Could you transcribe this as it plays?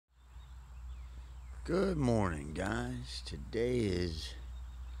Good morning, guys. Today is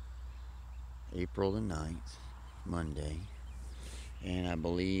April the 9th, Monday, and I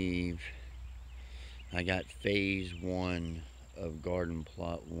believe I got phase 1 of garden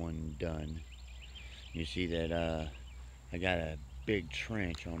plot 1 done. You see that I got a big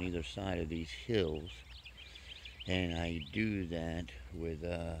trench on either side of these hills, and I do that with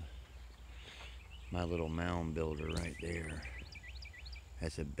my little mound builder right there.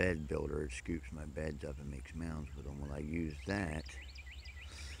 That's a bed builder. It scoops my beds up and makes mounds with them. Well, I use that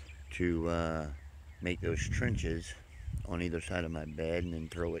to make those trenches on either side of my bed and then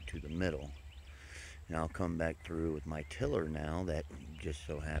throw it to the middle. And I'll come back through with my tiller now that just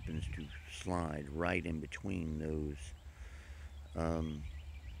so happens to slide right in between those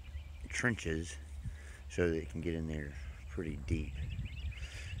trenches so that it can get in there pretty deep.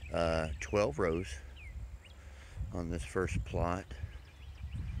 12 rows on this first plot,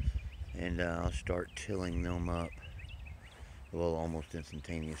 and I'll start tilling them up, well, almost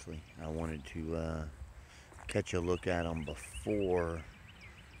instantaneously. I wanted to catch a look at them before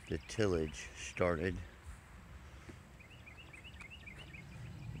the tillage started.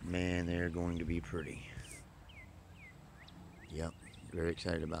 Man, they're going to be pretty. Yep, very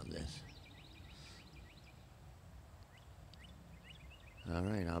excited about this.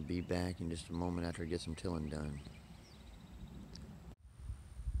 Alright, I'll be back in just a moment after I get some tilling done.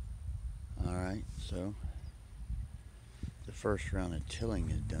 Alright, so the first round of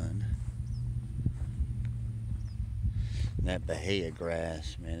tilling is done. And that bahia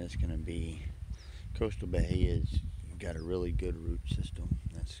grass, man, it's going to be, coastal bahia's got a really good root system.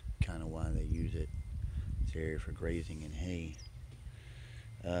 That's kind of why they use it. It's area for grazing and hay.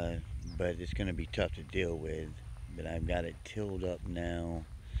 But it's going to be tough to deal with. But I've got it tilled up now.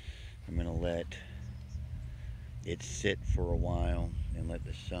 I'm going to let it sit for a while and let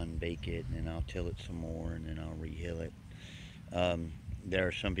the sun bake it, and then I'll till it some more, and then I'll re-hill it. There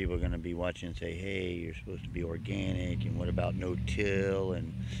are some people going to be watching and say, hey, you're supposed to be organic, and what about no-till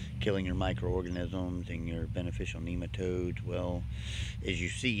and killing your microorganisms and your beneficial nematodes? Well, as you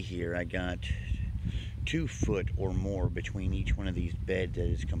see here, I got 2 foot or more between each one of these beds that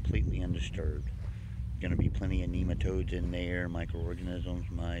is completely undisturbed. Going to be plenty of nematodes in there, microorganisms,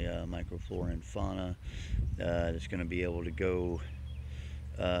 my microflora and fauna that's going to be able to go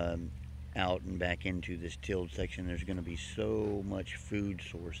out and back into this tilled section. There's going to be so much food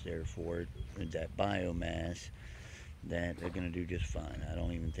source there for it, that biomass, that they're going to do just fine. I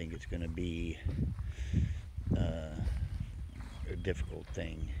don't even think it's going to be a difficult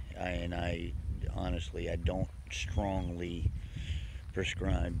thing. I honestly, I don't strongly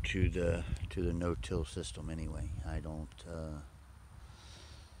prescribe to the no-till system anyway. I don't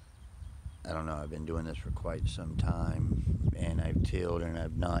know. I've been doing this for quite some time, and I've tilled and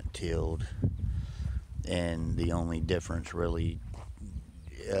I've not tilled, and the only difference really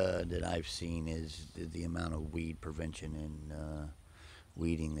that I've seen is the amount of weed prevention and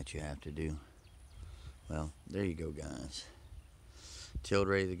weeding that you have to do. Well, there you go, guys. Tilled,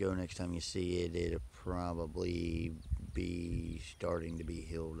 ready to go. Next time you see it, it'll probably be starting to be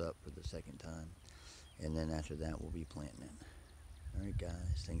healed up for the second time, and then after that we'll be planting it. Alright,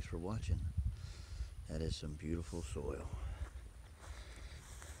 guys, thanks for watching. That is some beautiful soil.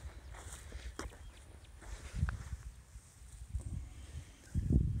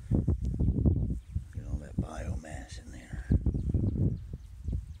 Get all that biomass in there.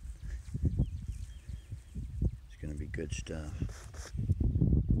 It's going to be good stuff.